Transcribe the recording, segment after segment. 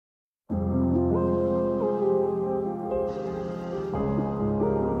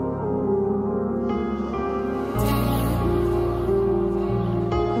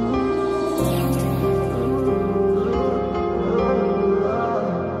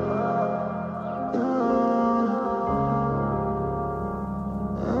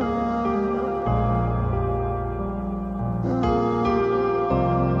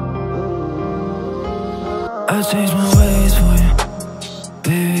I change my ways for you.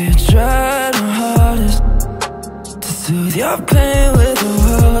 Baby, I tried my hardest to soothe your pain with the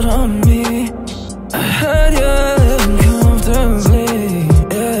world on me. I heard you're living comfortably,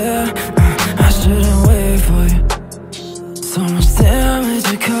 yeah. I shouldn't wait for you. So much damage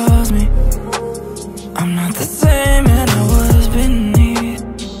it caused me. I'm not the same man I was beneath.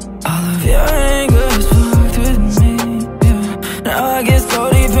 All of your anger is fucked with me, yeah. Now I get so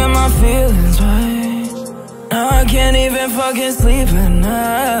deep in my feelings, right? Now I can't even fucking sleep at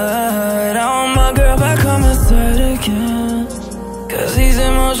night. I want my girl back on my side again, 'cause these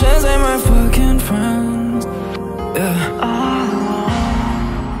emotions ain't my fucking friends, yeah.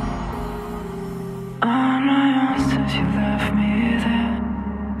 All my own since you left me there.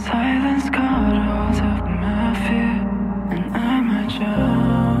 Silence caught hold of my fear, and I might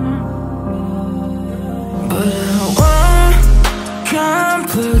drown. But I won't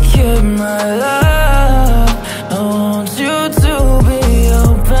complicate my love. I want you to be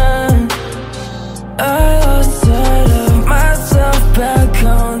open. I lost sight of myself back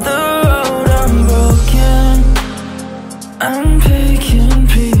on the road. I'm broken. I'm picking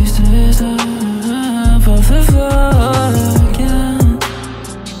pieces up off the floor again.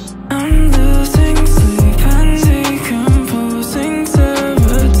 I'm losing sleep and decomposing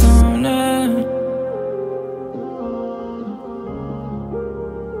serotonin.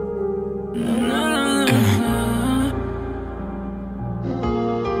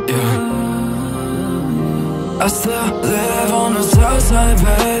 I still live on the south side,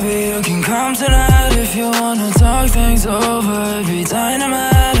 baby. You can come tonight if you wanna talk things over. It'd be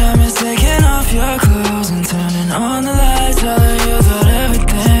dynamite. I miss taking off your clothes and turning on the lights, telling you that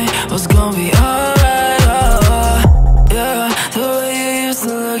everything was gonna be alright. Oh, yeah, the way you used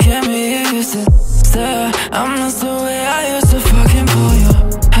to look at me, you used to stare. I miss the way I used to fucking pull your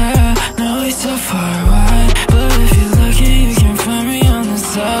hair. Now we so far away, but if you're lucky, you can find me on the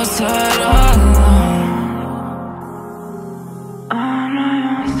south side all alone. On my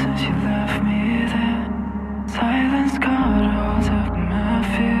own since you left me there. Silence caught hold of my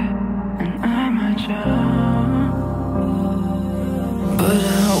fear, and I might drown. But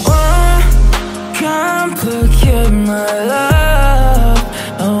I won't complicate my love.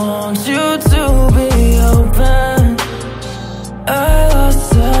 I want you to be open. I lost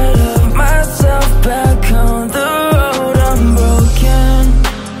sight of myself back on the road. I'm broken.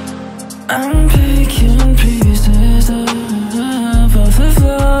 I'm picking pieces up off the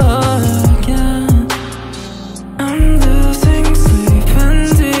floor again. I'm losing sleep and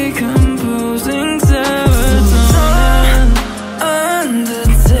decomposing serotonin.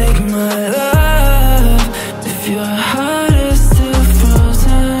 Undertake my love if your heart is still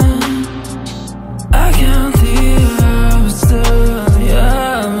frozen. I count the hours till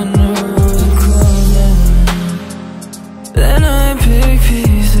your nose are closing. Then I pick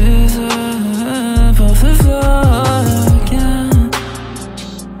pieces up off the floor again.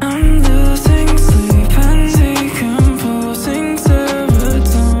 I'm losing sleep and decomposing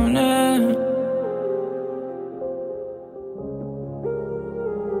serotonin.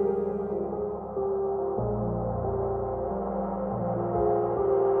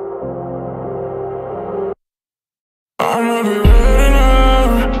 I'ma be ready now.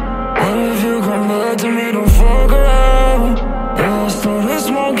 What if you come back to me? Don't fuck around. Yeah, I started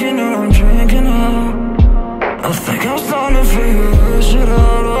smoking and I'm drinking now. I think I'm starting to figure this shit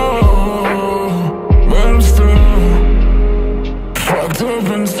out. Oh, but I'm still fucked up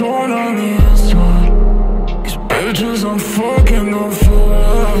and torn on the inside. 'Cause bitches I'm fucking don't feel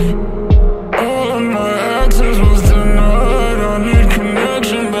right.